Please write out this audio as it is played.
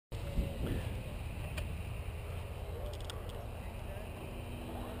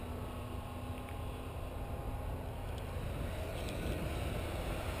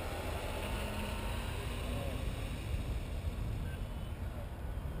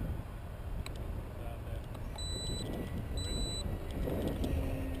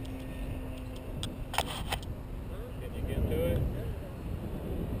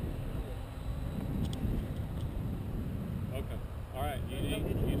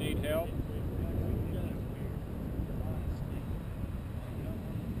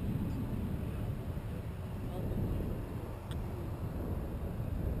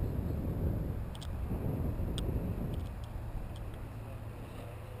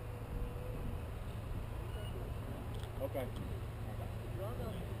Okay.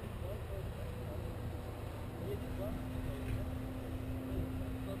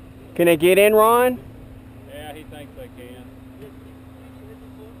 Can they get in, Ron? Yeah, he thinks they can.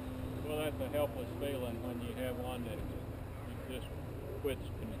 Well, that's a helpless feeling when you have one that just quits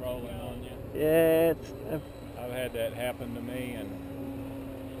controlling on you. Yeah, I've had that happen to me, and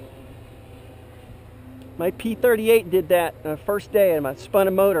my P38 did that first day, and I spun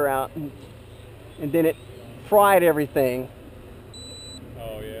a motor out, and then it fried everything.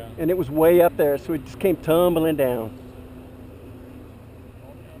 oh yeah. And it was way up there, so it just came tumbling down.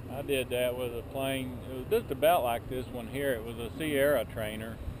 I did that with a plane. It was just about like this one here. It was a Sierra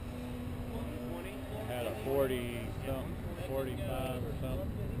trainer. It had a 40-something, 45 or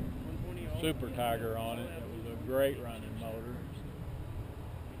something, Super Tiger on it. It was a great running motor.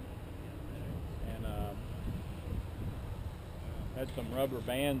 And had some rubber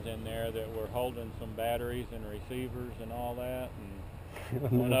bands in there that were holding some batteries and receivers and all that. And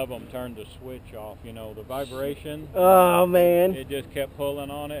one of them turned the switch off, you know, the vibration. Oh, man. It just kept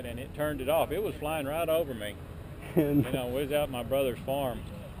pulling on it, and it turned it off. It was flying right over me. You know, we was out at my brother's farm,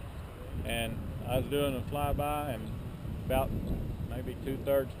 and I was doing a flyby, and about maybe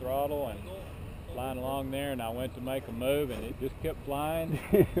 2/3 throttle, and flying along there, and I went to make a move, and it just kept flying.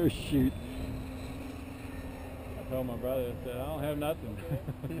 Oh, shoot. I told my brother, I said, I don't have nothing.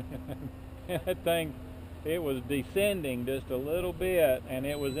 That thing, it was descending just a little bit, and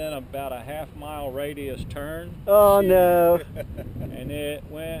it was in about a half-mile radius turn. Oh, no. And it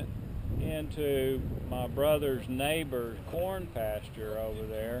went into my brother's neighbor's corn pasture over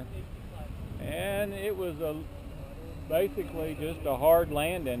there. And it was basically just a hard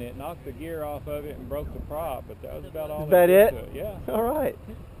landing. It knocked the gear off of it and broke the prop, but that was about all. Is that it? Yeah. All right.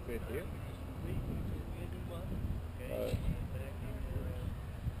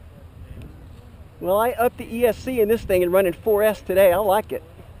 Well, I upped the ESC in this thing and running 4S today. I like it.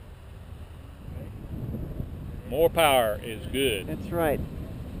 More power is good. That's right.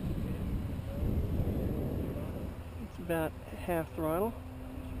 It's about half throttle.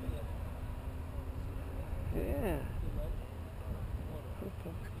 Yeah.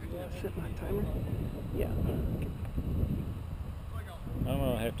 Set my timer. Yeah. I'm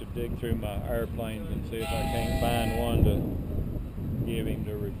going to have to dig through my airplanes and see if I can't find one to give him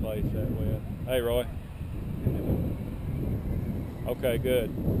to replace that with. Hey, Roy. Okay,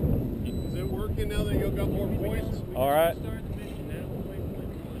 good. Is it working now that you've got more points? All right.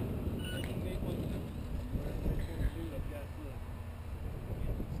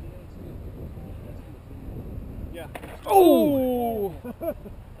 Yeah. Oh!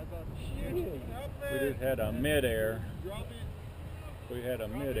 We just had a MidAir. We had a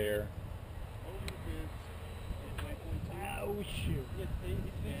MidAir. Oh, shoot.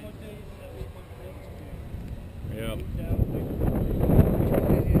 Yeah.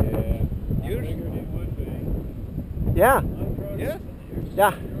 Yeah. Yeah?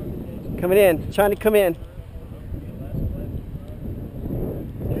 Yeah. Coming in. Trying to come in.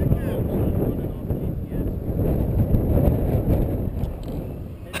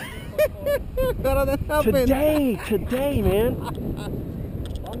 How did that happen? Today, man.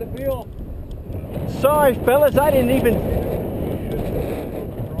 On the field. Sorry, fellas, I didn't even.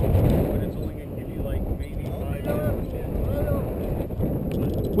 It's only going to give you like maybe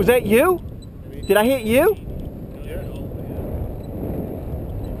 5. Was that you? Did I hit you? Yeah.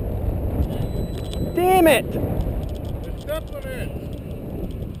 Damn it! It's stepping in.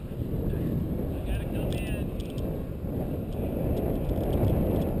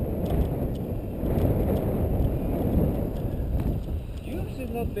 Yours is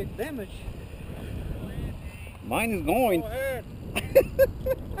not big damage. Mine is going. Go ahead.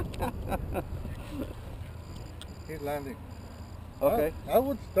 He's landing. Okay. I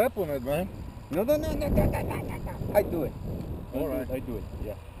would step on it, man. No. I do it. All right. I do it.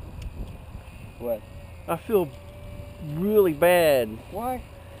 Yeah. What? I feel really bad. Why?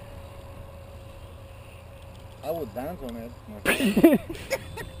 I would dance on it.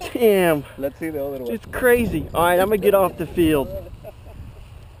 Damn. Let's see the other one. It's crazy. All right, I'm going to get off the field.